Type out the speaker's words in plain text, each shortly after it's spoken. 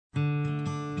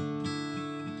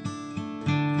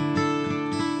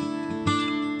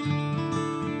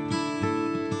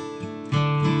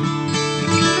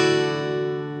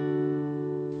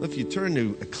Turn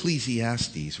to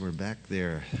Ecclesiastes. We're back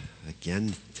there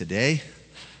again today.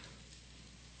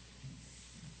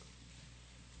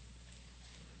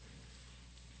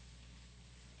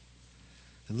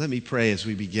 And let me pray as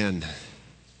we begin.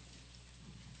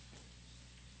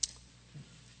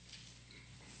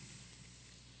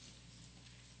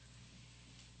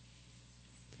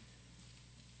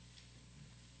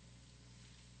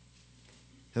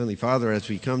 Heavenly Father, as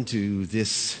we come to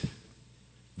this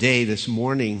day, this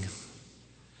morning,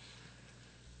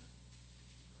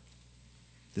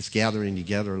 this gathering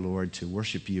together, Lord, to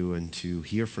worship you and to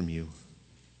hear from you,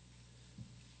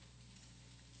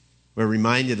 we're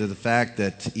reminded of the fact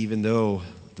that even though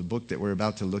the book that we're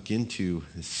about to look into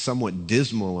is somewhat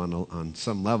dismal on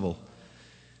some level,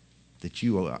 that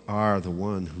you are the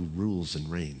one who rules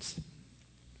and reigns.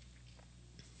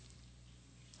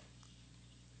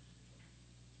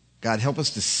 God, help us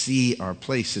to see our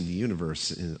place in the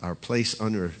universe, our place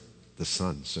under the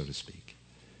sun, so to speak,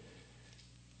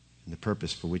 and the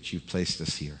purpose for which you've placed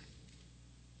us here.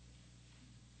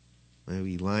 May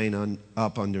we line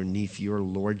up underneath your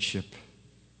lordship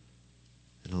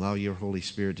and allow your Holy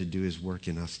Spirit to do his work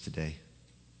in us today.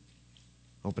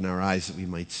 Open our eyes that we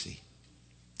might see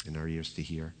and our ears to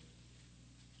hear.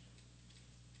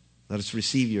 Let us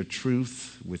receive your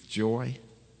truth with joy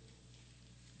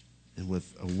and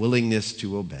with a willingness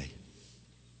to obey.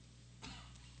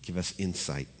 Give us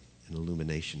insight and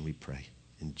illumination, we pray.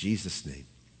 In Jesus' name,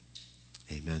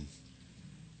 amen.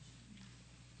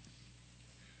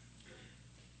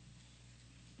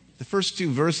 The first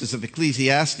two verses of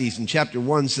Ecclesiastes in chapter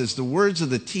 1 says, "The words of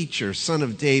the teacher, son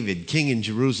of David, king in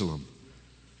Jerusalem.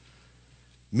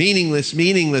 Meaningless,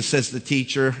 meaningless, says the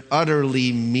teacher,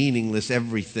 utterly meaningless.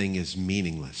 Everything is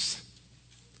meaningless."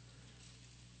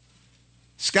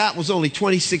 Scott was only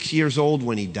 26 years old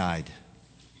when he died.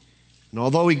 And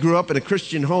although he grew up in a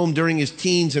Christian home during his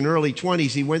teens and early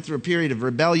 20s, he went through a period of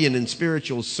rebellion and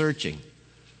spiritual searching.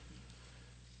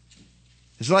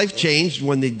 His life changed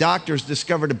when the doctors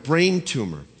discovered a brain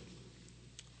tumor.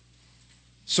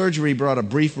 Surgery brought a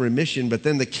brief remission, but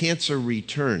then the cancer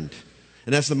returned.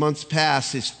 And as the months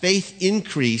passed, his faith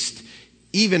increased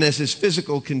even as his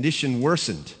physical condition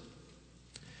worsened.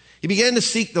 He began to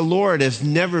seek the Lord as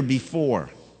never before.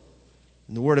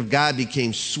 And the Word of God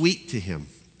became sweet to him.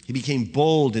 He became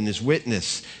bold in his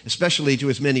witness, especially to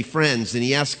his many friends, and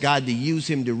he asked God to use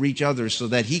him to reach others so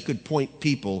that he could point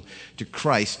people to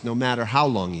Christ no matter how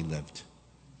long he lived.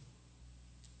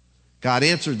 God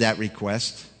answered that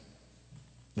request,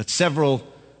 but several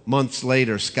months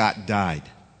later, Scott died.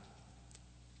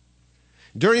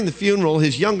 During the funeral,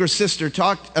 his younger sister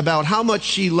talked about how much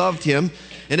she loved him,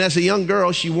 and as a young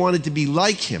girl, she wanted to be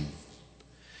like him,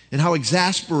 and how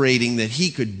exasperating that he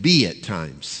could be at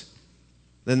times.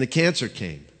 Then the cancer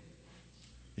came.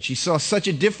 And she saw such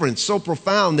a difference, so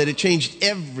profound that it changed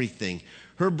everything.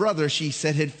 Her brother, she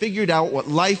said, had figured out what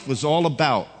life was all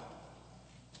about.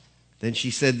 Then she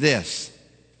said this: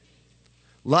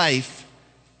 "Life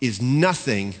is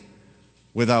nothing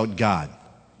without God."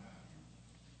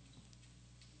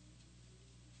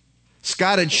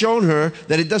 Scott had shown her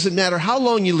that it doesn't matter how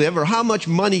long you live or how much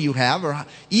money you have or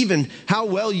even how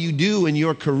well you do in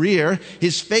your career.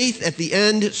 His faith at the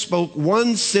end spoke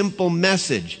one simple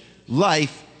message: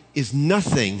 life is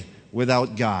nothing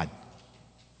without God.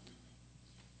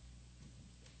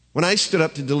 When I stood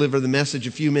up to deliver the message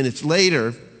a few minutes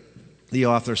later, the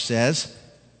author says,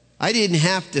 I didn't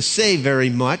have to say very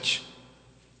much.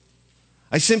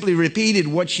 I simply repeated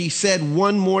what she said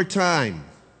one more time.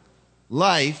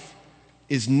 Life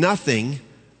is nothing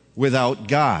without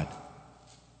God.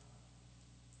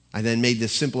 I then made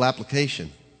this simple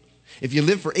application. If you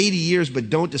live for 80 years but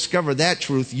don't discover that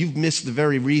truth, you've missed the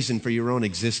very reason for your own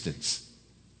existence.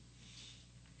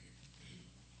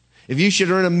 If you should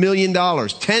earn $1 million,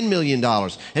 $10 million,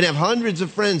 and have hundreds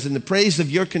of friends in the praise of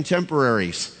your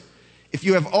contemporaries, if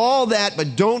you have all that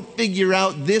but don't figure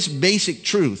out this basic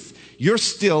truth, you're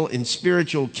still in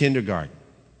spiritual kindergarten.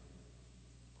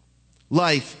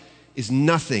 Life is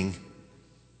nothing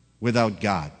without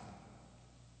God.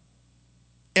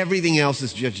 Everything else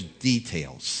is just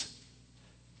details.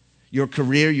 Your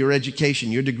career, your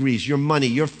education, your degrees, your money,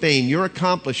 your fame, your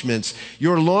accomplishments,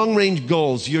 your long-range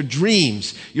goals, your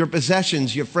dreams, your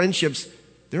possessions, your friendships,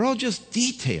 they're all just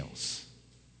details.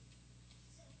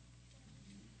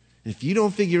 And if you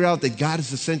don't figure out that God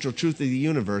is the central truth of the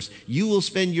universe, you will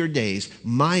spend your days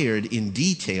mired in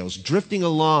details, drifting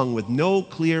along with no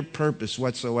clear purpose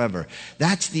whatsoever.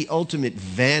 That's the ultimate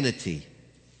vanity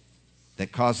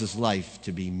that causes life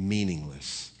to be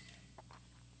meaningless.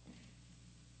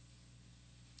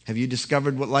 Have you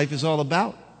discovered what life is all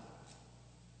about?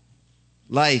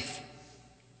 Life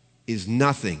is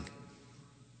nothing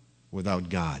without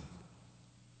God.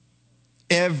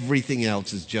 Everything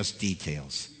else is just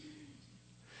details.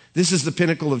 This is the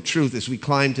pinnacle of truth as we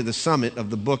climb to the summit of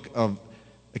the book of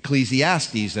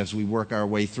Ecclesiastes as we work our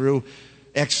way through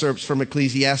excerpts from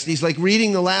Ecclesiastes. Like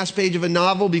reading the last page of a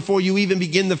novel before you even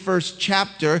begin the first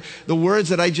chapter, the words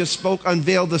that I just spoke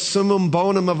unveil the summum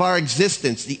bonum of our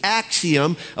existence, the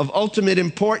axiom of ultimate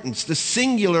importance, the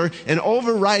singular and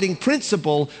overriding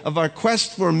principle of our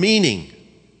quest for meaning.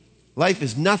 Life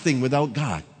is nothing without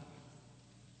God.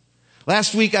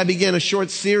 Last week I began a short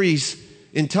series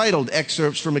entitled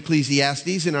Excerpts from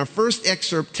Ecclesiastes, and our first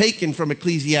excerpt taken from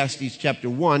Ecclesiastes chapter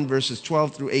 1, verses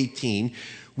 12 through 18,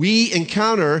 we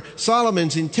encounter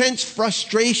Solomon's intense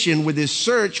frustration with his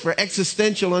search for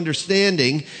existential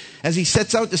understanding as he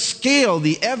sets out to scale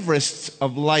the Everests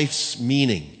of life's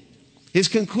meaning. His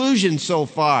conclusion so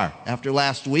far, after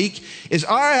last week, is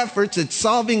our efforts at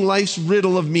solving life's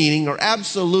riddle of meaning are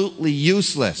absolutely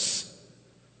useless.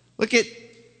 Look at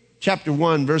chapter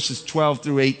 1, verses 12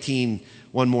 through 18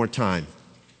 one more time.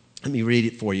 Let me read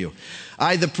it for you.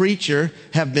 I, the preacher,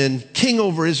 have been king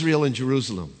over Israel and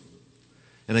Jerusalem.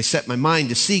 And I set my mind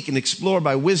to seek and explore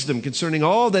by wisdom concerning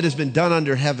all that has been done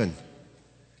under heaven.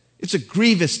 It's a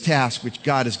grievous task which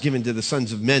God has given to the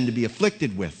sons of men to be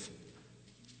afflicted with.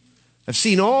 I've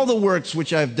seen all the works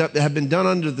which have been done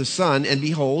under the sun, and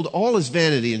behold, all is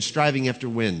vanity and striving after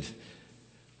wind.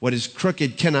 What is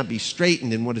crooked cannot be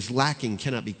straightened, and what is lacking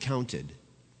cannot be counted.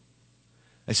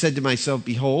 I said to myself,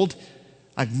 behold,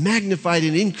 I've magnified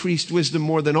and increased wisdom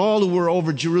more than all who were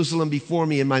over Jerusalem before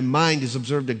me, and my mind has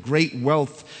observed a great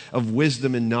wealth of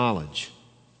wisdom and knowledge.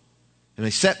 And I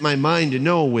set my mind to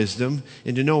know wisdom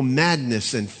and to know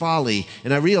madness and folly,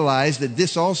 and I realized that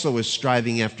this also is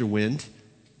striving after wind,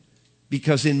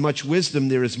 because in much wisdom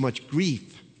there is much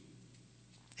grief,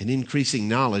 and increasing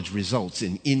knowledge results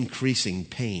in increasing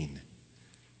pain.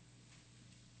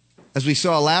 As we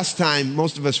saw last time,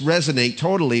 most of us resonate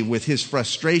totally with his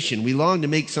frustration. We long to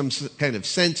make some kind of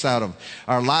sense out of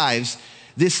our lives.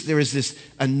 There is this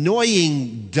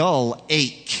annoying, dull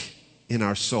ache in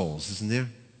our souls, isn't there?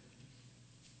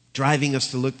 Driving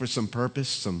us to look for some purpose,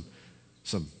 some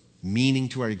meaning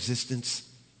to our existence.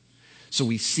 So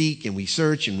we seek and we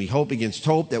search and we hope against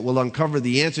hope that we'll uncover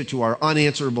the answer to our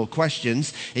unanswerable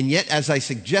questions. And yet, as I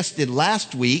suggested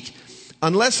last week,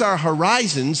 unless our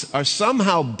horizons are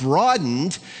somehow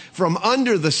broadened from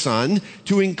under the sun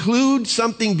to include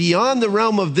something beyond the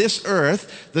realm of this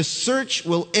earth, the search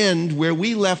will end where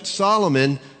we left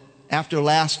Solomon after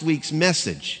last week's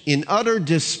message, in utter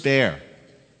despair.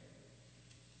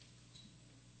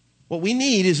 What we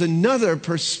need is another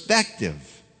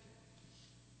perspective.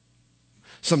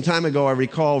 Some time ago, I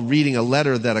recall reading a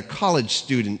letter that a college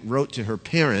student wrote to her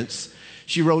parents.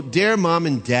 She wrote, "Dear Mom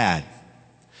and Dad,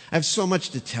 I have so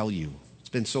much to tell you. It's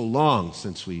been so long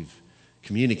since we've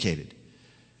communicated.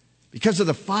 Because of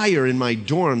the fire in my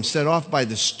dorm set off by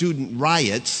the student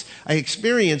riots, I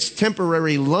experienced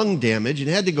temporary lung damage and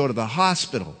had to go to the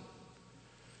hospital.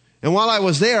 And while I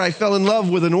was there, I fell in love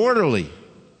with an orderly.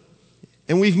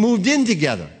 And we've moved in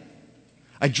together.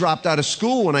 I dropped out of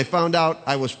school when I found out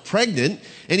I was pregnant,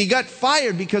 and he got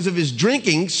fired because of his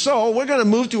drinking, so we're going to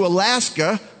move to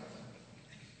Alaska,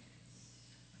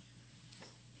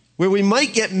 where we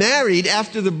might get married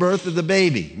after the birth of the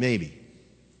baby, maybe.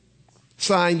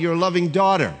 Signed, your loving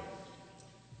daughter.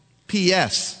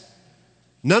 P.S.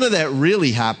 None of that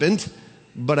really happened,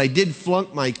 but I did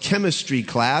flunk my chemistry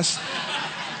class,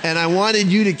 and I wanted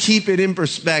you to keep it in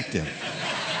perspective."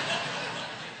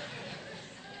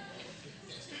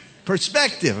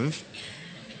 Perspective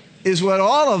is what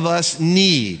all of us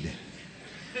need.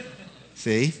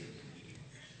 See?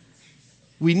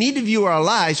 We need to view our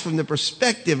lives from the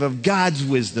perspective of God's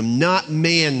wisdom, not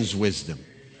man's wisdom.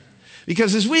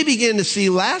 Because as we began to see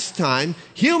last time,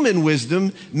 human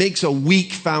wisdom makes a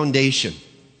weak foundation.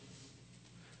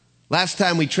 Last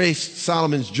time we traced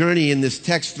Solomon's journey in this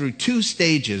text through two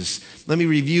stages. Let me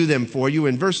review them for you.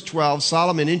 In verse 12,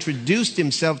 Solomon introduced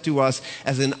himself to us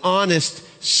as an honest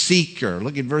seeker.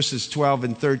 Look at verses 12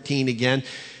 and 13 again.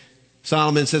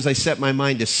 Solomon says, I set my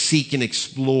mind to seek and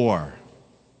explore.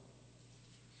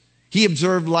 He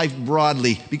observed life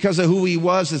broadly because of who he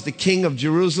was as the king of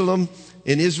Jerusalem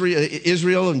in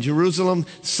Israel and Jerusalem,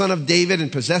 son of David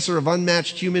and possessor of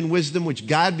unmatched human wisdom which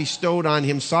God bestowed on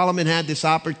him. Solomon had this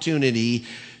opportunity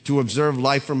to observe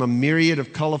life from a myriad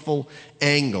of colorful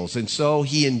angles. And so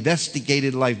he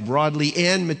investigated life broadly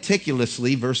and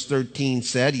meticulously. Verse 13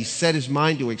 said he set his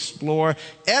mind to explore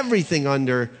everything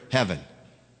under heaven.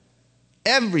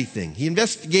 Everything. He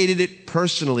investigated it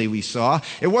personally, we saw.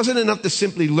 It wasn't enough to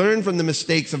simply learn from the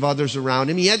mistakes of others around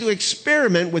him. He had to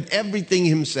experiment with everything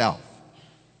himself.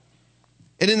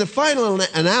 And in the final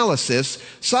analysis,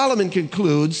 Solomon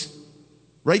concludes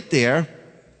right there,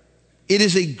 it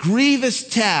is a grievous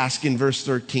task in verse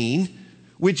 13,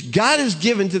 which God has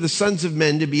given to the sons of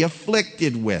men to be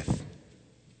afflicted with.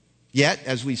 Yet,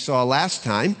 as we saw last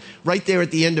time, right there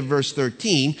at the end of verse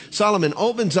 13, Solomon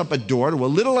opens up a door to a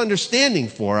little understanding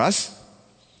for us.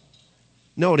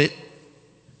 Note it.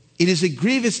 It is a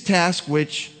grievous task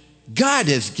which God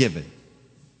has given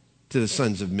to the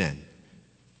sons of men.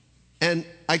 And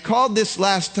I called this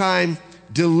last time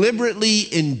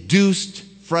deliberately induced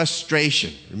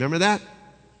frustration. Remember that?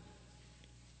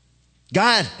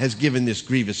 God has given this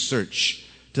grievous search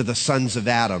to the sons of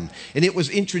Adam. And it was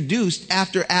introduced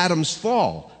after Adam's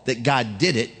fall that God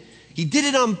did it. He did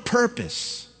it on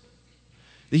purpose.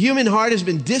 The human heart has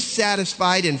been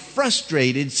dissatisfied and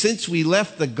frustrated since we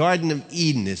left the Garden of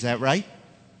Eden. Is that right?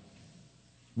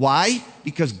 Why?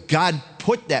 Because God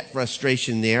put that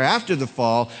frustration there after the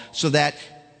fall so that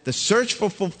the search for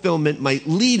fulfillment might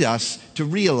lead us to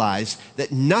realize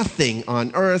that nothing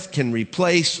on earth can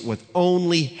replace what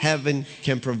only heaven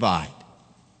can provide.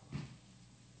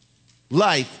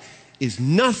 Life is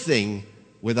nothing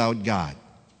without God.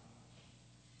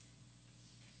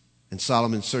 And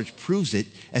Solomon's search proves it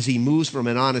as he moves from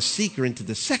an honest seeker into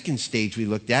the second stage we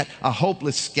looked at, a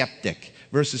hopeless skeptic,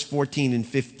 verses 14 and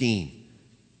 15.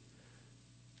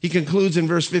 He concludes in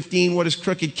verse 15, what is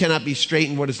crooked cannot be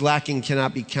straightened, what is lacking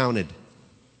cannot be counted.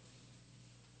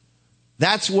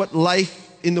 That's what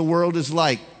life in the world is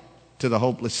like to the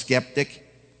hopeless skeptic.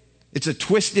 It's a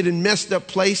twisted and messed up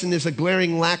place, and there's a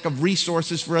glaring lack of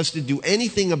resources for us to do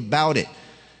anything about it.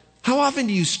 How often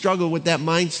do you struggle with that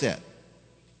mindset?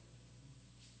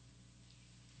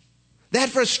 That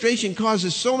frustration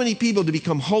causes so many people to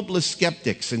become hopeless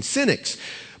skeptics and cynics.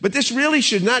 But this really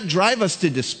should not drive us to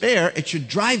despair. It should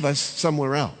drive us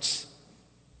somewhere else.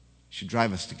 It should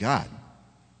drive us to God.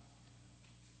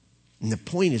 And the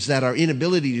point is that our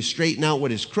inability to straighten out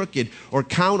what is crooked or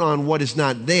count on what is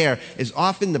not there is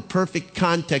often the perfect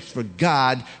context for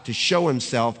God to show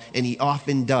himself, and he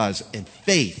often does. And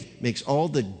faith makes all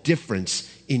the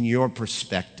difference in your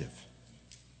perspective.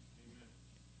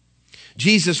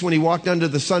 Jesus, when he walked under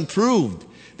the sun, proved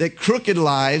that crooked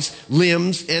lives,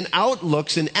 limbs, and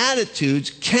outlooks and attitudes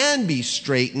can be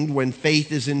straightened when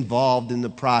faith is involved in the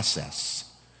process.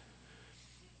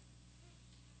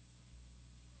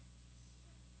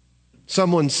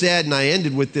 Someone said, and I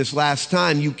ended with this last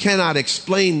time, you cannot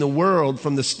explain the world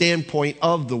from the standpoint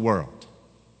of the world.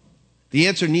 The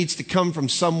answer needs to come from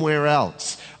somewhere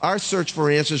else. Our search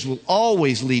for answers will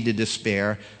always lead to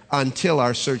despair until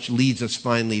our search leads us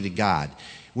finally to God.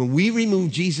 When we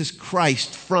remove Jesus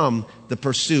Christ from the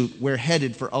pursuit, we're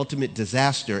headed for ultimate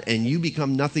disaster, and you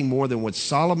become nothing more than what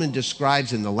Solomon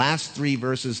describes in the last 3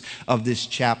 verses of this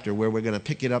chapter, where we're going to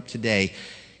pick it up today.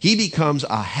 He becomes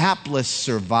a hapless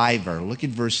survivor. Look at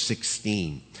verse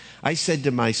 16. I said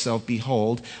to myself,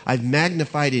 behold, I've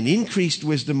magnified and increased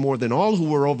wisdom more than all who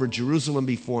were over Jerusalem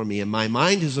before me, and my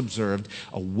mind has observed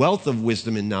a wealth of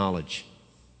wisdom and knowledge.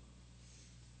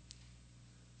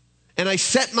 And I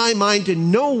set my mind to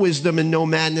know wisdom and know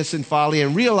madness and folly,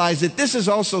 and realize that this is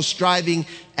also striving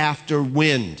after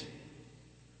wind.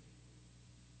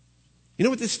 You know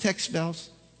what this text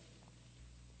spells?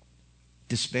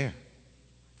 Despair.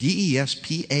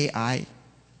 Despair.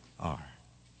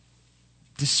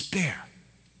 Despair.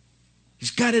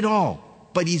 He's got it all,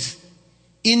 but he's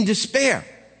in despair.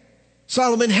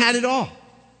 Solomon had it all.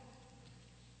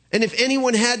 And if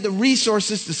anyone had the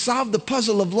resources to solve the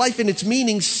puzzle of life and its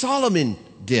meaning, Solomon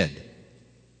did.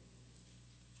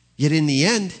 Yet in the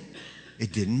end,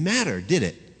 it didn't matter, did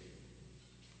it?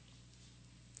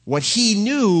 What he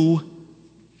knew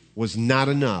was not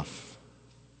enough.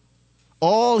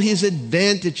 All his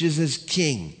advantages as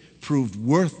king proved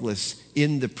worthless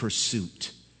in the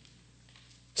pursuit.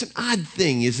 It's an odd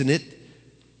thing, isn't it,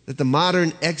 that the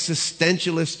modern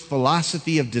existentialist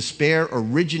philosophy of despair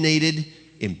originated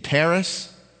in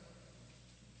Paris,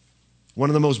 one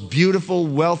of the most beautiful,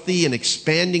 wealthy, and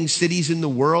expanding cities in the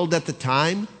world at the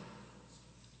time.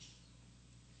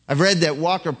 I've read that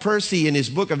Walker Percy, in his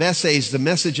book of essays, The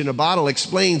Message in a Bottle,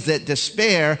 explains that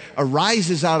despair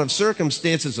arises out of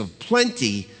circumstances of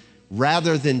plenty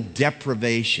rather than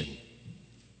deprivation.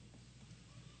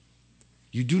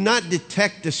 You do not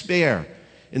detect despair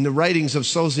in the writings of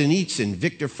Solzhenitsyn,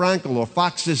 Viktor Frankl, or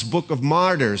Fox's Book of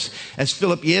Martyrs. As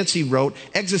Philip Yancey wrote,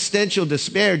 existential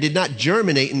despair did not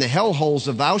germinate in the hellholes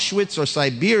of Auschwitz or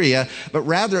Siberia, but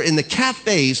rather in the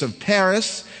cafes of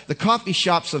Paris, the coffee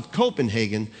shops of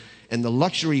Copenhagen, and the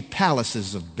luxury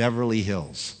palaces of Beverly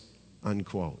Hills.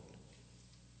 Unquote.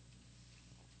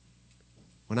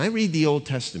 When I read the Old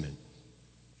Testament,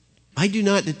 I do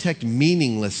not detect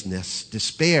meaninglessness,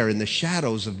 despair in the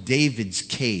shadows of David's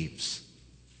caves,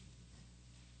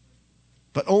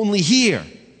 but only here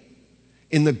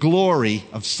in the glory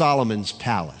of Solomon's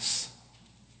palace.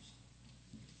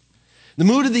 The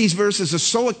mood of these verses is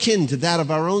so akin to that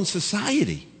of our own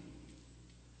society.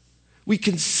 We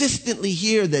consistently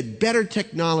hear that better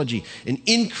technology and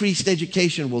increased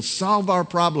education will solve our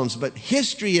problems, but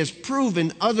history has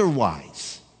proven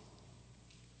otherwise.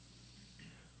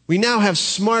 We now have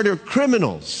smarter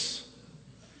criminals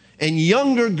and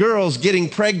younger girls getting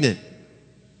pregnant.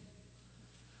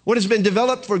 What has been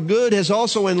developed for good has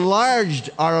also enlarged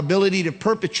our ability to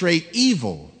perpetrate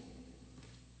evil.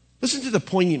 Listen to the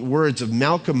poignant words of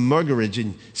Malcolm Muggeridge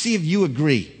and see if you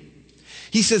agree.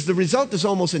 He says the result is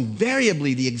almost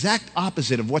invariably the exact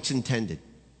opposite of what's intended.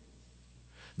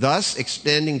 Thus,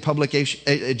 expanding public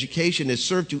education has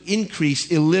served to increase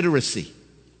illiteracy.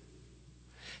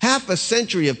 Half a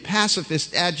century of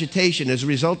pacifist agitation has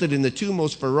resulted in the two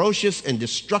most ferocious and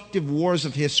destructive wars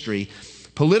of history.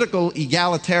 Political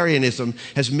egalitarianism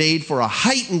has made for a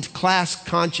heightened class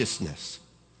consciousness.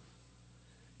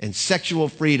 And sexual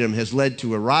freedom has led to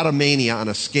erotomania on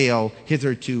a scale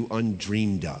hitherto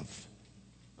undreamed of.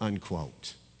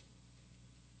 Unquote.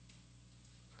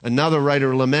 Another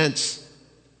writer laments,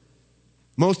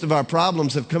 most of our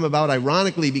problems have come about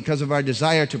ironically because of our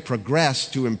desire to progress,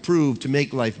 to improve, to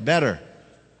make life better.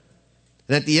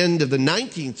 And at the end of the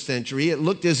 19th century, it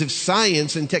looked as if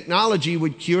science and technology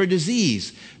would cure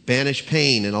disease, banish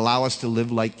pain, and allow us to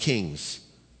live like kings.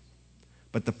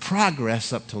 But the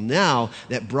progress up till now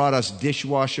that brought us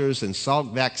dishwashers and salt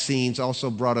vaccines also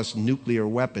brought us nuclear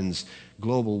weapons,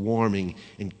 global warming,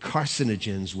 and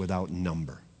carcinogens without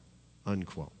number.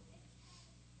 Unquote.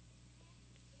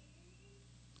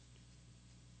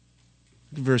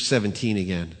 Verse 17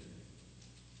 again.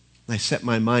 I set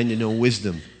my mind to know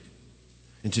wisdom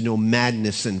and to know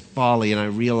madness and folly, and I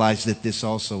realize that this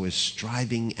also is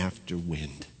striving after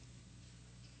wind.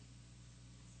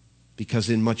 Because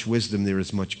in much wisdom there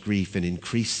is much grief, and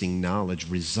increasing knowledge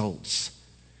results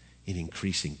in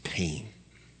increasing pain.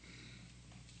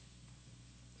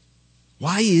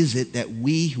 Why is it that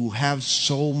we who have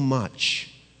so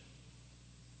much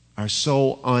are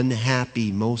so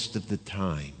unhappy most of the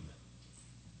time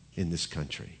in this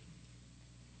country?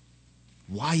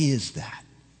 Why is that?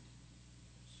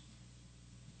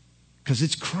 Because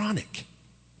it's chronic.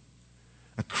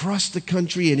 Across the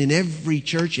country and in every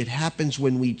church, it happens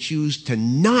when we choose to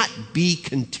not be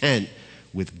content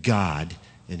with God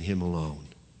and Him alone.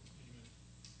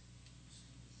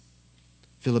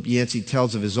 Philip Yancey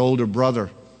tells of his older brother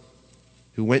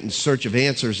who went in search of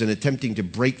answers and attempting to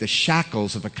break the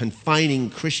shackles of a confining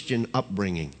Christian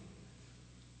upbringing.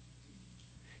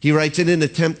 He writes, in an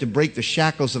attempt to break the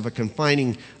shackles of a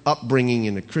confining upbringing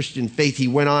in a Christian faith, he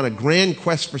went on a grand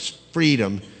quest for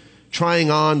freedom,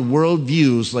 trying on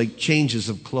worldviews like changes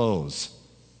of clothes.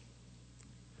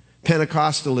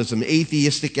 Pentecostalism,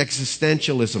 atheistic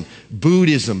existentialism,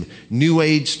 Buddhism, New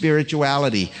Age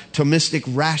spirituality, Thomistic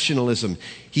rationalism.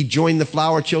 He joined the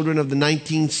flower children of the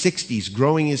 1960s,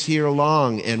 growing his hair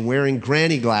long and wearing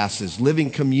granny glasses,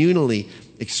 living communally,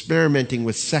 experimenting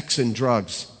with sex and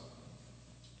drugs.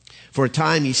 For a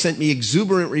time, he sent me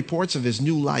exuberant reports of his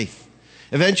new life.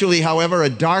 Eventually, however, a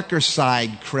darker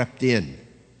side crept in.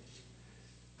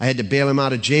 I had to bail him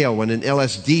out of jail when an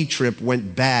LSD trip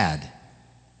went bad.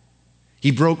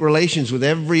 He broke relations with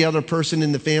every other person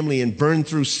in the family and burned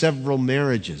through several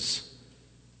marriages.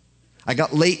 I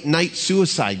got late-night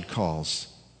suicide calls.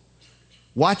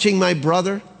 Watching my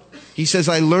brother, he says,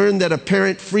 I learned that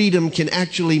apparent freedom can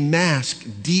actually mask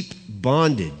deep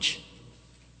bondage.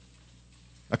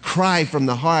 A cry from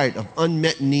the heart of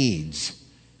unmet needs.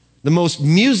 The most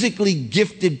musically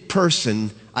gifted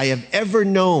person I have ever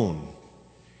known,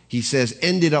 he says,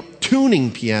 ended up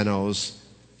tuning pianos,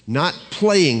 not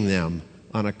playing them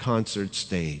on a concert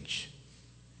stage.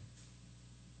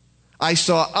 I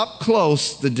saw up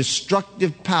close the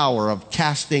destructive power of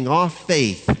casting off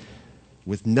faith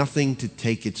with nothing to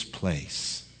take its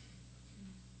place.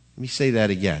 Let me say that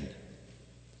again.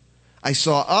 I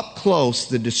saw up close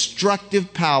the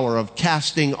destructive power of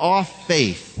casting off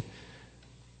faith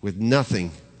with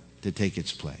nothing to take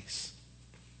its place.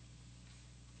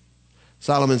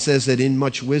 Solomon says that in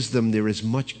much wisdom there is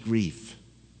much grief,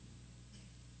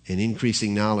 and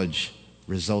increasing knowledge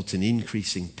results in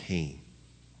increasing pain.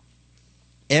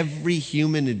 Every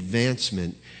human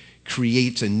advancement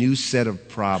creates a new set of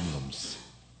problems.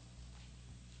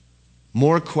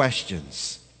 More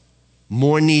questions,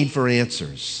 more need for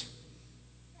answers,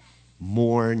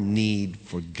 more need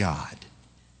for God.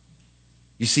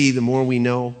 You see, the more we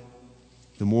know,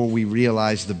 the more we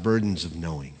realize the burdens of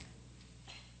knowing,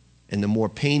 and the more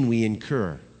pain we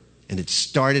incur. And it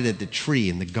started at the tree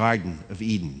in the Garden of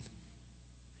Eden.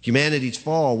 Humanity's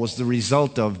fall was the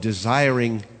result of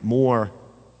desiring more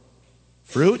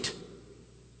fruit?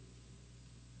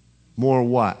 More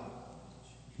what?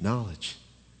 Knowledge.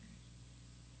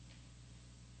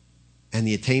 And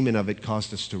the attainment of it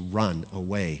caused us to run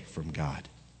away from God.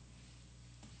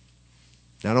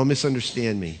 Now, don't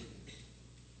misunderstand me.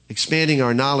 Expanding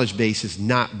our knowledge base is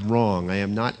not wrong. I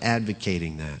am not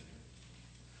advocating that.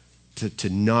 To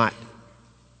not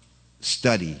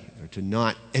study or to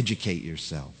not educate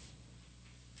yourself.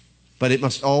 But it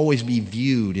must always be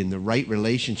viewed in the right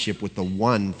relationship with the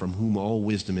one from whom all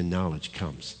wisdom and knowledge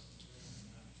comes.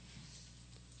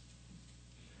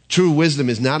 True wisdom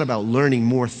is not about learning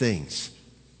more things.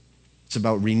 It's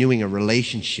about renewing a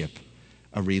relationship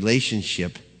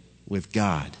with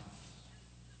God.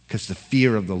 Because the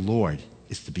fear of the Lord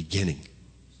is the beginning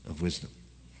of wisdom.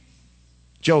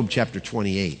 Job chapter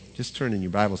 28. Just turn in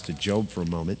your Bibles to Job for a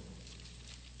moment.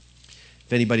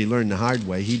 If anybody learned the hard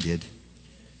way, he did.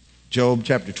 Job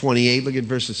chapter 28, look at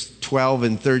verses 12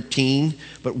 and 13.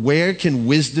 But where can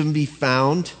wisdom be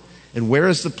found? And where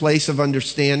is the place of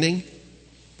understanding?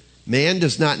 Man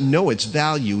does not know its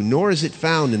value, nor is it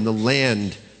found in the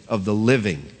land of the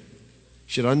living. You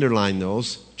should underline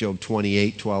those, Job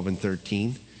 28, 12 and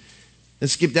 13.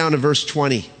 Let's skip down to verse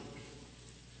 20.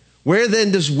 Where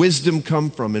then does wisdom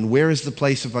come from, and where is the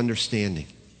place of understanding?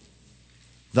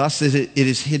 Thus it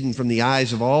is hidden from the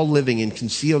eyes of all living and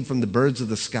concealed from the birds of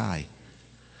the sky.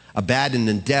 Abaddon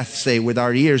and death say, with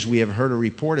our ears we have heard a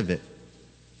report of it.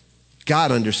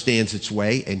 God understands its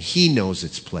way, and he knows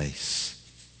its place.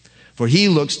 For he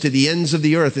looks to the ends of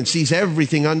the earth and sees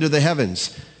everything under the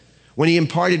heavens. When he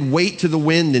imparted weight to the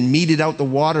wind and meted out the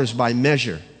waters by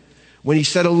measure. When he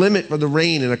set a limit for the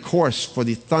rain and a course for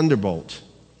the thunderbolt.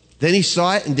 Then he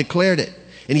saw it and declared it,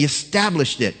 and he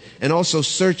established it and also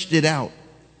searched it out.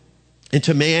 And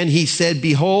to man he said,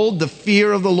 behold, the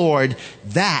fear of the Lord,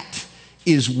 that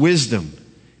is wisdom,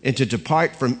 and to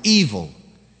depart from evil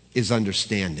is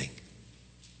understanding.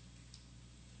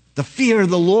 The fear of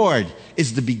the Lord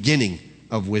is the beginning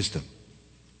of wisdom.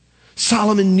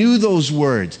 Solomon knew those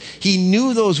words. He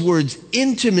knew those words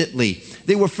intimately.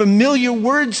 They were familiar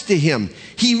words to him.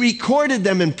 He recorded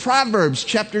them in Proverbs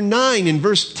chapter 9 and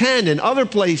verse 10 and other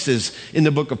places in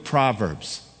the book of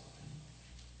Proverbs,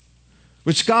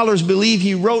 which scholars believe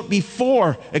he wrote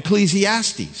before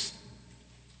Ecclesiastes.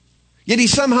 Yet he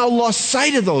somehow lost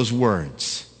sight of those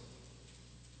words.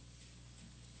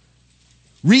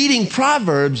 Reading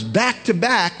Proverbs back to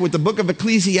back with the book of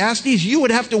Ecclesiastes, you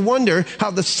would have to wonder how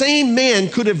the same man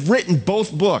could have written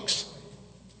both books.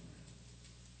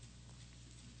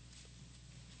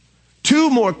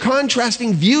 Two more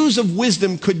contrasting views of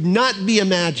wisdom could not be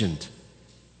imagined.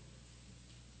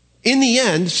 In the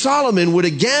end, Solomon would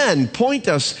again point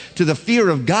us to the fear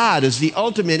of God as the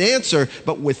ultimate answer,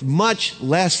 but with much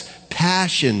less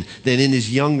passion than in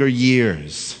his younger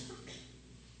years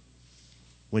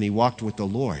when he walked with the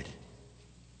Lord,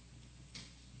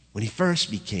 when he first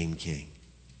became king.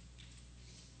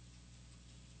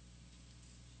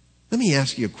 Let me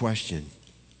ask you a question.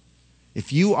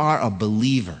 If you are a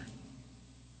believer,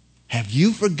 have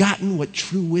you forgotten what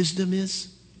true wisdom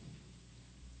is?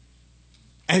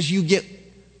 As you get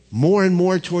more and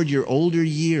more toward your older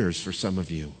years, for some of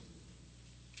you,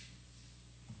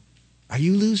 are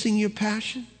you losing your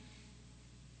passion?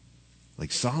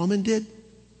 Like Solomon did?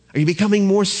 Are you becoming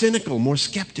more cynical, more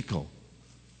skeptical?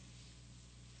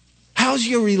 How's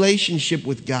your relationship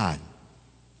with God?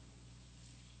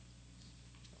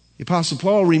 The Apostle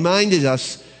Paul reminded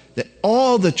us that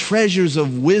all the treasures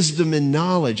of wisdom and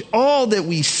knowledge, all that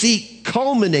we seek,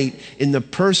 culminate in the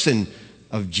person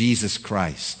of Jesus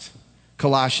Christ.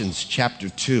 Colossians chapter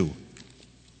 2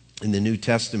 in the New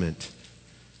Testament,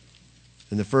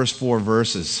 in the first 4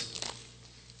 verses.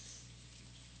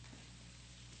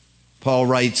 Paul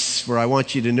writes, for I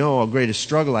want you to know how great a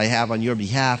struggle I have on your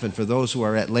behalf and for those who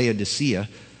are at Laodicea,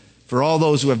 for all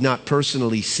those who have not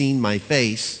personally seen my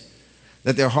face,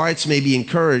 that their hearts may be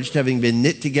encouraged, having been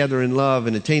knit together in love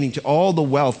and attaining to all the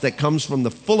wealth that comes from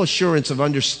the full assurance of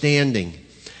understanding,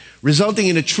 resulting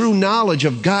in a true knowledge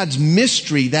of God's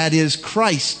mystery, that is,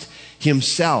 Christ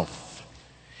himself,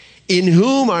 in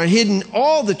whom are hidden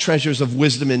all the treasures of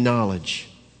wisdom and knowledge.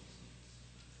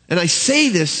 And I say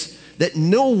this, that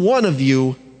no one of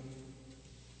you,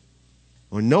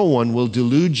 or no one will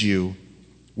delude you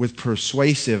with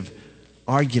persuasive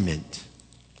argument.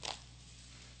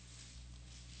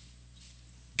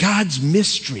 God's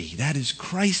mystery, that is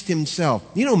Christ himself.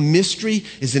 You know, mystery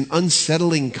is an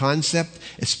unsettling concept,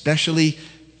 especially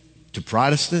to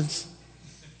Protestants.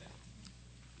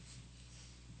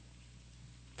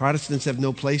 Protestants have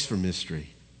no place for mystery,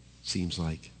 seems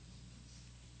like.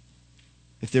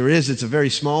 If there is, it's a very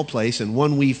small place, and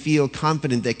one we feel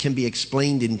confident that can be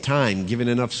explained in time, given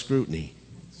enough scrutiny.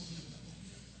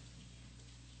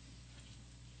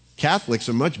 Catholics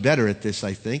are much better at this,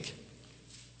 I think,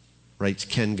 writes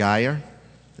Ken Geyer,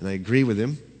 and I agree with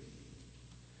him.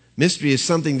 Mystery is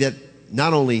something that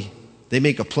not only they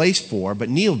make a place for, but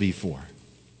kneel before.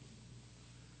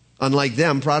 Unlike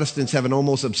them, Protestants have an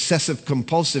almost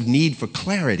obsessive-compulsive need for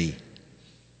clarity,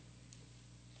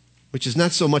 which is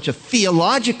not so much a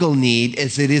theological need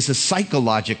as it is a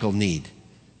psychological need.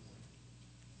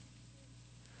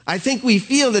 I think we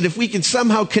feel that if we can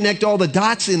somehow connect all the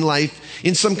dots in life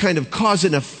in some kind of cause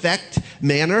and effect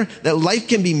manner, that life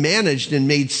can be managed and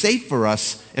made safe for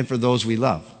us and for those we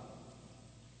love.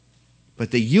 But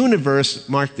the universe,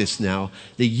 mark this now,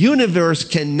 the universe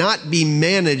cannot be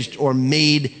managed or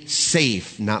made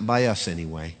safe, not by us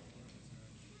anyway.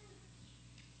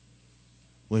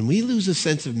 When we lose a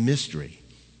sense of mystery,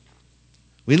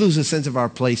 we lose a sense of our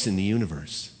place in the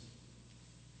universe.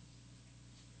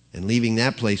 And leaving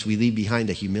that place, we leave behind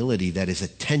a humility that is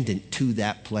attendant to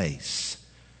that place.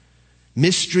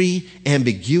 Mystery,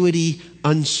 ambiguity,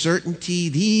 uncertainty,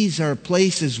 these are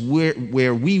places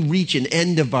where we reach an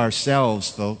end of ourselves,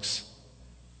 folks.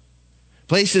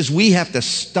 Places we have to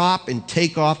stop and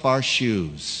take off our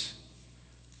shoes.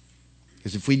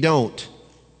 Because if we don't,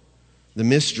 the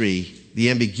mystery, the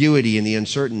ambiguity, and the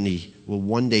uncertainty will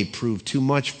one day prove too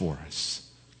much for us.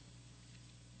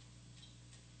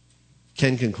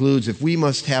 Ken concludes, if we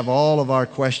must have all of our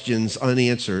questions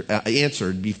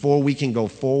answered before we can go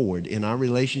forward in our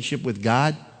relationship with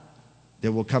God,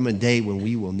 there will come a day when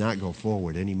we will not go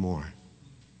forward anymore.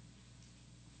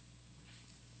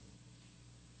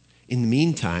 In the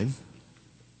meantime,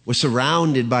 we're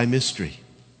surrounded by mystery,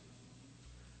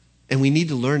 and we need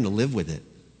to learn to live with it.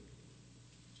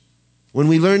 When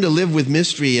we learn to live with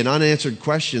mystery and unanswered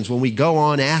questions, when we go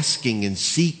on asking and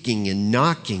seeking and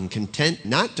knocking, content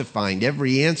not to find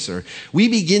every answer, we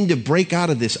begin to break out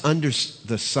of this under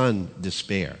the sun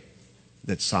despair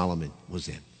that Solomon was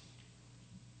in.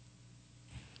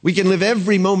 We can live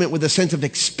every moment with a sense of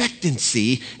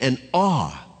expectancy and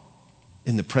awe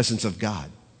in the presence of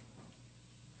God.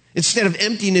 Instead of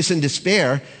emptiness and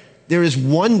despair, there is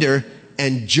wonder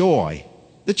and joy.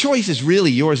 The choice is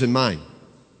really yours and mine.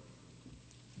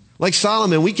 Like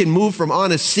Solomon, we can move from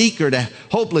honest seeker to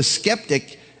hopeless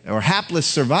skeptic or hapless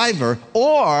survivor,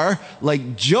 or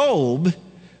like Job,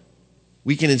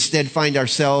 we can instead find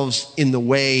ourselves in the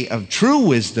way of true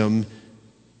wisdom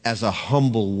as a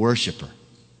humble worshiper.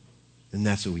 And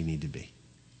that's what we need to be.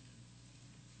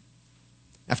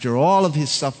 After all of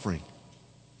his suffering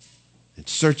and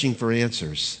searching for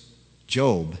answers,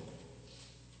 Job,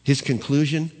 his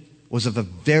conclusion was of a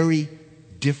very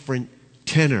different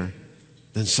tenor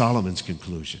than Solomon's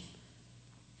conclusion.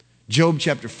 Job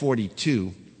chapter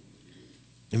 42,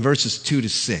 in verses 2 to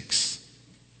 6.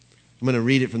 I'm going to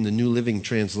read it from the New Living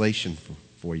Translation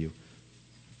for you.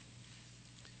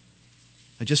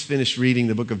 I just finished reading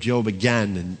the book of Job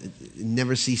again, and it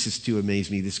never ceases to amaze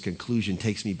me. This conclusion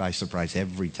takes me by surprise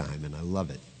every time, and I love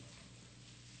it.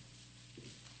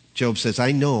 Job says,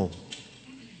 I know,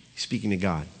 he's speaking to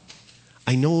God,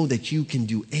 I know that you can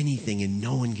do anything and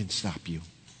no one can stop you.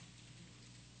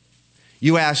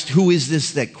 You asked, who is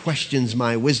this that questions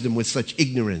my wisdom with such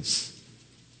ignorance?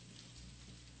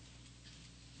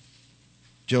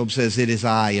 Job says, it is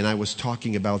I, and I was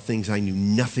talking about things I knew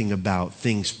nothing about,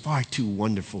 things far too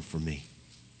wonderful for me.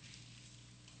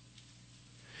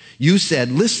 You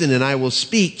said, listen and I will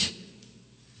speak.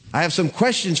 I have some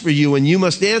questions for you and you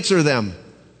must answer them.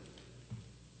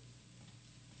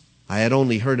 I had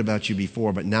only heard about you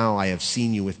before, but now I have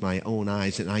seen you with my own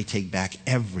eyes, and I take back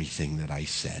everything that I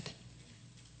said.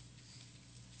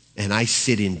 And I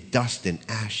sit in dust and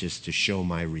ashes to show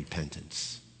my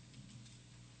repentance.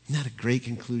 Isn't that a great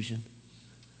conclusion?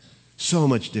 So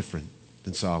much different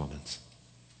than Solomon's.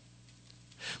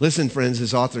 Listen, friends,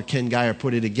 as author Ken Geyer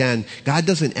put it again, God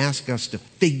doesn't ask us to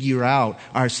figure out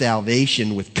our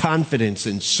salvation with confidence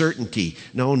and certainty.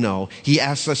 No. He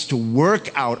asks us to work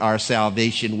out our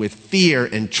salvation with fear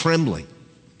and trembling.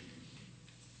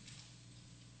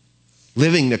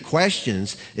 Living the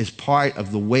questions is part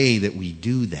of the way that we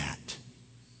do that.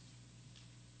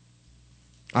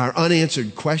 Our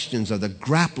unanswered questions are the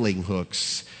grappling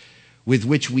hooks with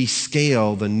which we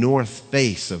scale the north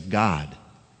face of God,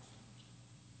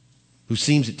 who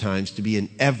seems at times to be an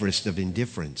Everest of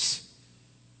indifference.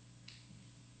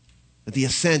 But the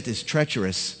ascent is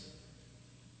treacherous,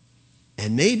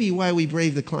 and maybe why we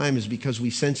brave the climb is because we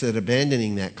sense that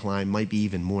abandoning that climb might be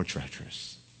even more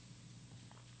treacherous.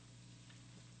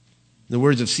 In the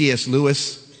words of C.S.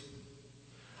 Lewis,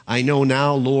 I know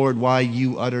now, Lord, why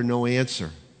you utter no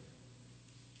answer.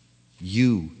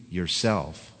 You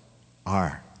yourself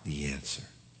are the answer.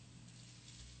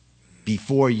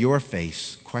 Before your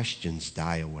face, questions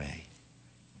die away.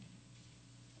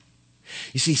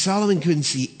 You see, Solomon couldn't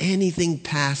see anything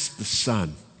past the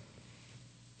sun.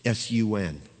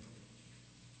 S-U-N.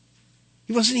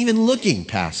 He wasn't even looking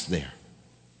past there.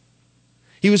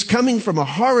 He was coming from a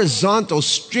horizontal,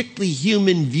 strictly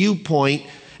human viewpoint,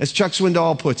 as Chuck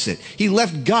Swindoll puts it. He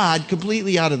left God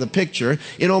completely out of the picture.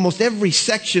 In almost every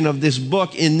section of this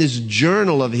book, in this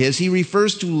journal of his, he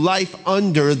refers to life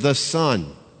under the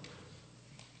sun.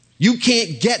 You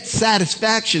can't get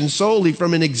satisfaction solely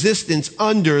from an existence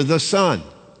under the sun.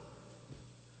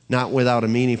 Not without a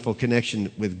meaningful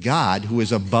connection with God, who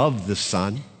is above the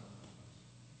sun.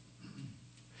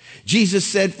 Jesus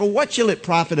said, "For what shall it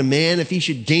profit a man if he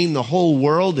should gain the whole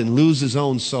world and lose his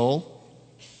own soul?"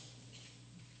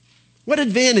 What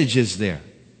advantage is there?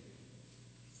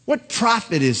 What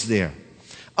profit is there?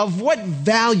 Of what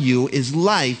value is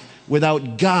life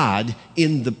without God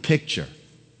in the picture?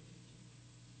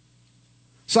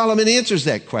 Solomon answers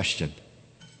that question.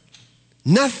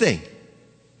 Nothing.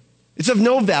 It's of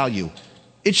no value.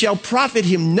 It shall profit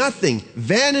him nothing.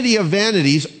 Vanity of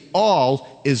vanities,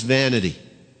 all is vanity.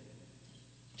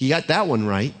 He got that one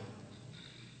right.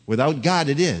 Without God,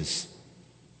 it is.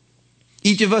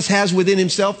 Each of us has within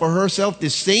himself or herself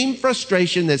this same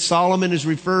frustration that Solomon is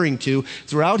referring to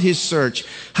throughout his search.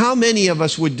 How many of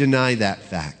us would deny that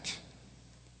fact?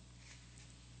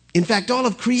 In fact, all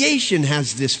of creation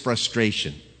has this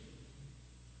frustration.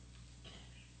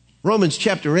 Romans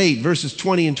chapter 8, verses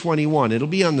 20 and 21. It'll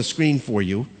be on the screen for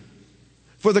you.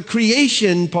 For the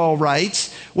creation, Paul writes,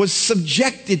 was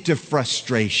subjected to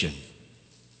frustration.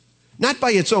 Not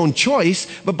by its own choice,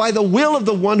 but by the will of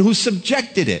the one who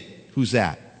subjected it. Who's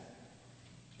that?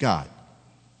 God.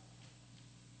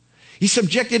 He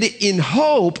subjected it in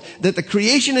hope that the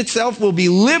creation itself will be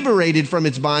liberated from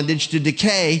its bondage to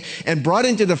decay and brought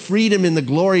into the freedom and the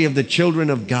glory of the children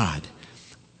of God.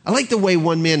 I like the way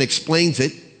one man explains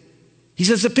it. He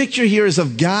says the picture here is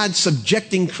of God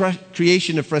subjecting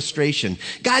creation to frustration.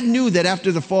 God knew that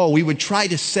after the fall, we would try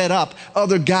to set up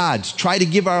other gods, try to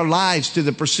give our lives to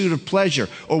the pursuit of pleasure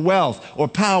or wealth or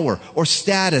power or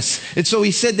status. And so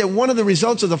he said that one of the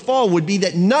results of the fall would be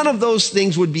that none of those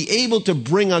things would be able to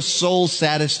bring us soul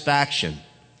satisfaction.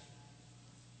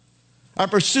 Our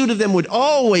pursuit of them would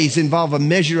always involve a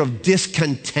measure of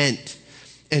discontent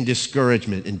and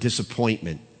discouragement and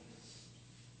disappointment.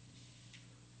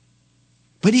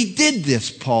 But he did this,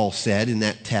 Paul said in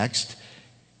that text,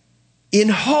 in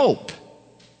hope.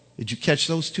 Did you catch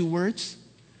those two words?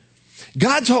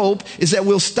 God's hope is that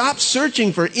we'll stop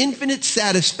searching for infinite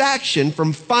satisfaction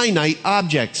from finite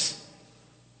objects.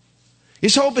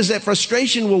 His hope is that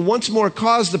frustration will once more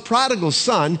cause the prodigal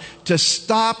son to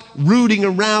stop rooting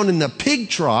around in the pig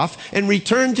trough and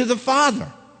return to the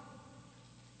Father.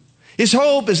 His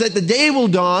hope is that the day will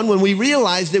dawn when we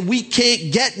realize that we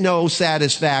can't get no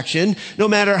satisfaction no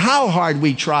matter how hard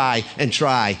we try and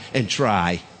try and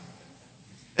try.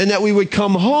 And that we would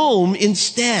come home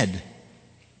instead.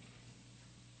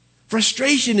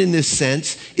 Frustration in this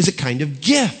sense is a kind of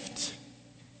gift.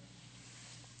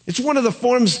 It's one of the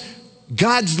forms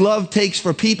God's love takes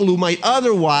for people who might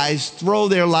otherwise throw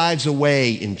their lives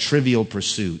away in trivial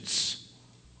pursuits.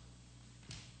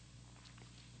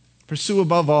 Pursue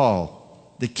above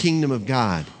all the kingdom of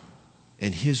God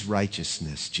and his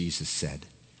righteousness, Jesus said.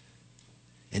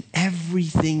 And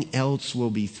everything else will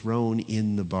be thrown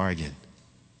in the bargain.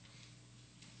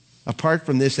 Apart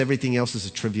from this, everything else is a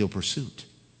trivial pursuit.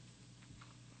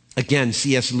 Again,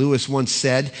 C.S. Lewis once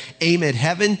said, aim at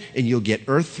heaven and you'll get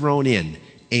earth thrown in.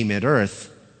 Aim at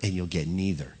earth and you'll get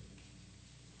neither.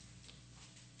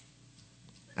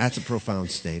 That's a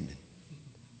profound statement.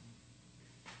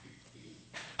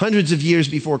 Hundreds of years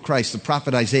before Christ, the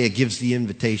prophet Isaiah gives the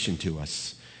invitation to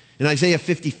us. In Isaiah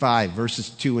 55, verses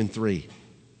 2 and 3,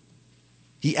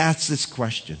 he asks this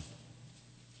question: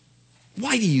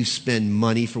 why do you spend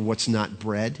money for what's not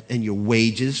bread and your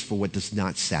wages for what does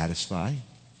not satisfy?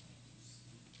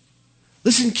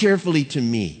 Listen carefully to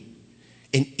me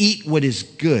and eat what is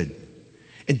good,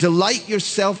 and delight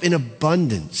yourself in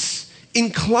abundance.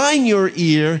 Incline your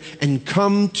ear and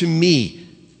come to me,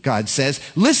 God says.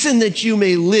 Listen that you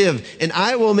may live, and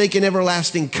I will make an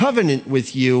everlasting covenant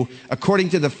with you according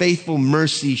to the faithful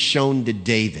mercy shown to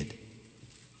David.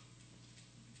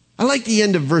 I like the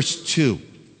end of verse 2,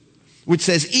 which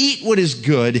says, eat what is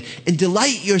good and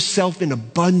delight yourself in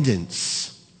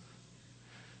abundance.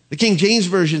 The King James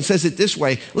Version says it this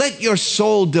way: let your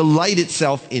soul delight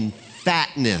itself in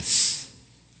fatness.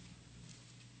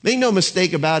 Make no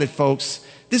mistake about it, folks.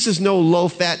 This is no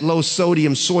low-fat,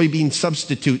 low-sodium soybean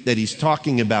substitute that he's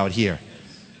talking about here.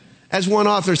 As one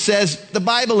author says, the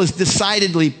Bible is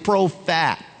decidedly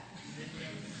pro-fat.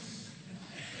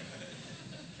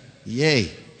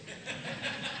 Yay.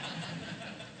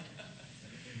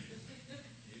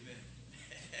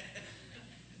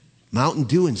 Mountain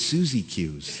Dew and Suzy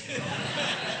Q's.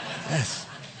 Yes.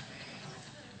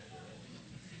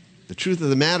 The truth of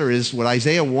the matter is, what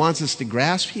Isaiah wants us to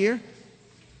grasp here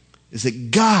is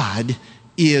that God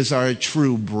is our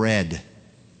true bread.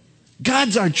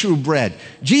 God's our true bread.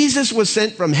 Jesus was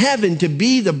sent from heaven to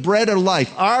be the bread of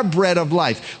life, our bread of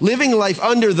life. Living life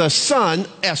under the sun,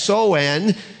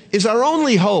 S-O-N, is our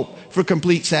only hope for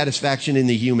complete satisfaction in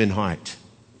the human heart.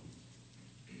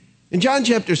 In John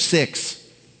chapter 6,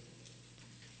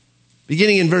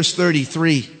 beginning in verse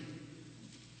 33,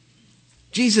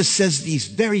 Jesus says these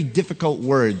very difficult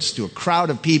words to a crowd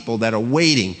of people that are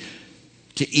waiting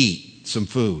to eat some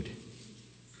food.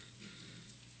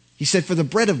 He said, for the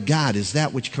bread of God is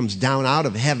that which comes down out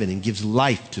of heaven and gives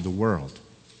life to the world.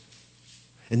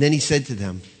 And then he said to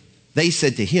them, they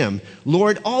said to him,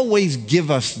 Lord, always give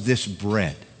us this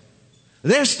bread.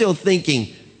 They're still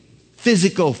thinking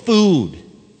physical food.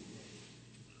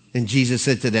 And Jesus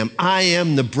said to them, I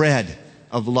am the bread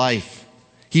of life.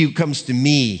 He who comes to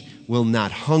me will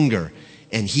not hunger,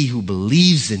 and he who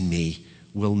believes in me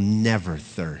will never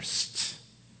thirst.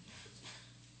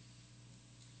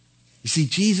 You see,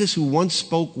 Jesus, who once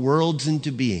spoke worlds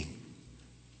into being,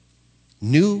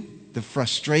 knew the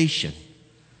frustration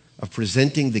of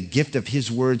presenting the gift of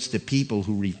his words to people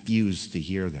who refused to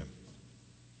hear them.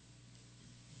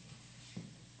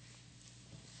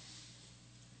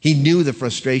 He knew the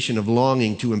frustration of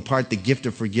longing to impart the gift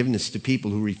of forgiveness to people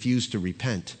who refused to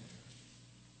repent.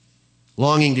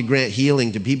 Longing to grant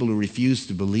healing to people who refuse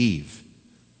to believe.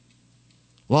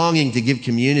 Longing to give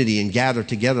community and gather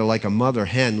together like a mother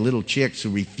hen little chicks who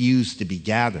refuse to be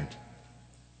gathered.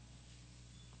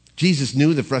 Jesus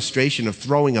knew the frustration of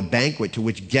throwing a banquet to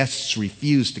which guests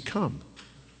refused to come.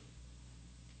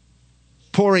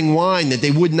 Pouring wine that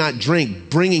they would not drink,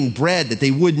 bringing bread that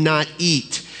they would not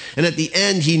eat. And at the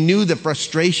end, he knew the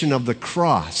frustration of the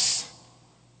cross.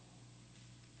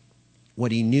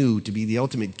 What he knew to be the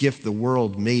ultimate gift the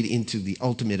world made into the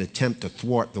ultimate attempt to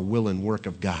thwart the will and work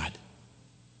of God.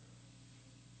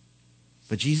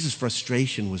 But Jesus'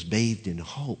 frustration was bathed in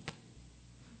hope.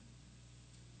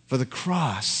 For the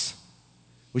cross,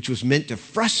 which was meant to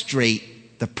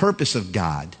frustrate the purpose of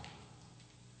God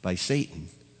by Satan,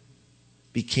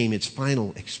 became its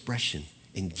final expression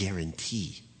and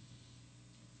guarantee.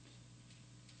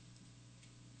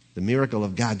 The miracle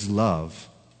of God's love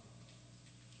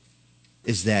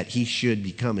is that he should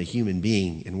become a human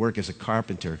being and work as a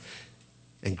carpenter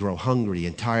and grow hungry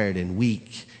and tired and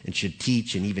weak and should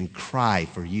teach and even cry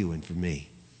for you and for me.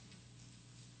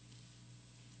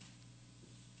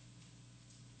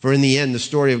 For in the end, the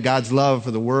story of God's love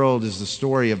for the world is the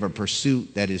story of a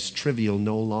pursuit that is trivial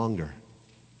no longer.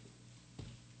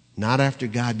 Not after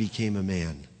God became a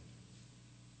man.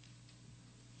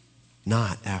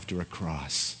 Not after a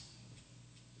cross.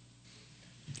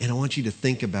 And I want you to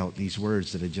think about these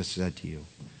words that I just said to you.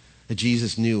 That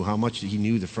Jesus knew how much he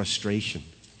knew the frustration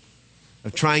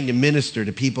of trying to minister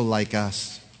to people like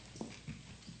us.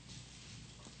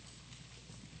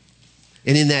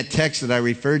 And in that text that I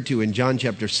referred to in John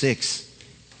chapter 6,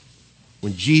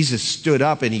 when Jesus stood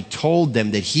up and he told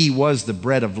them that he was the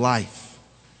bread of life.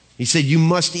 He said, you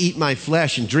must eat my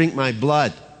flesh and drink my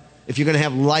blood if you're going to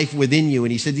have life within you.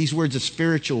 And he said these words are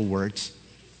spiritual words.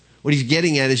 What he's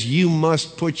getting at is you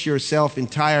must put yourself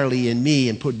entirely in me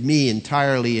and put me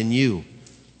entirely in you.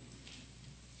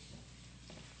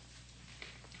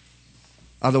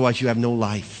 Otherwise you have no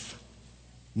life.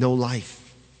 No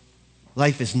life.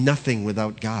 Life is nothing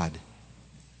without God.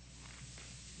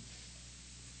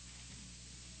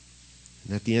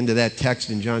 And at the end of that text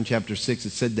in John chapter 6, it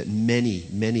said that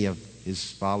many of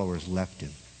his followers left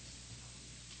him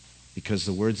because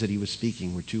the words that he was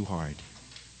speaking were too hard.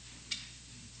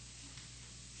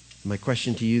 My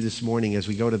question to you this morning as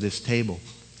we go to this table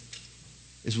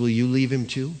is, will you leave him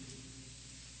too?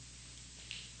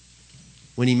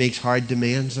 When he makes hard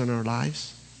demands on our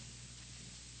lives?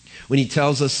 When he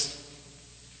tells us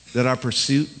that our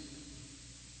pursuit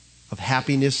of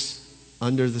happiness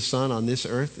under the sun on this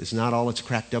earth is not all it's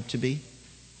cracked up to be?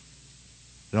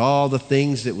 That all the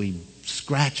things that we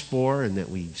scratch for and that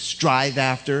we strive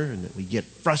after and that we get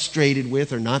frustrated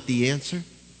with are not the answer?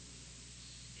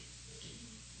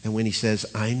 And when he says,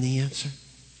 I'm the answer,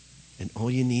 and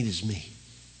all you need is me,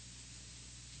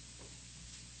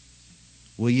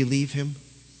 will you leave him?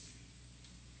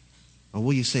 Or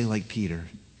will you say like Peter,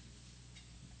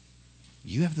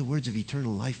 you have the words of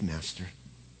eternal life, Master.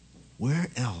 Where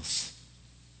else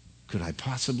could I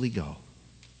possibly go?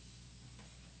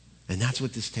 And that's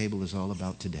what this table is all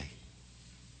about today.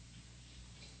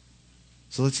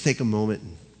 So let's take a moment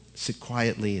and sit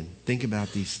quietly and think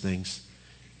about these things.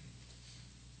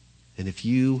 And if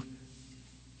you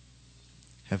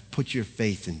have put your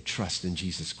faith and trust in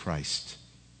Jesus Christ,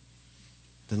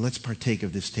 then let's partake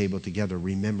of this table together,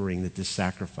 remembering that this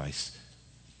sacrifice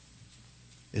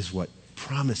is what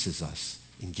promises us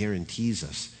and guarantees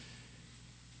us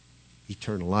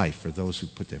eternal life for those who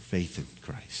put their faith in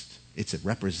Christ. It's a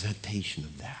representation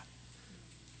of that.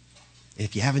 And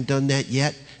if you haven't done that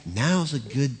yet, now's a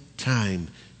good time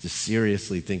to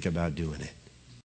seriously think about doing it.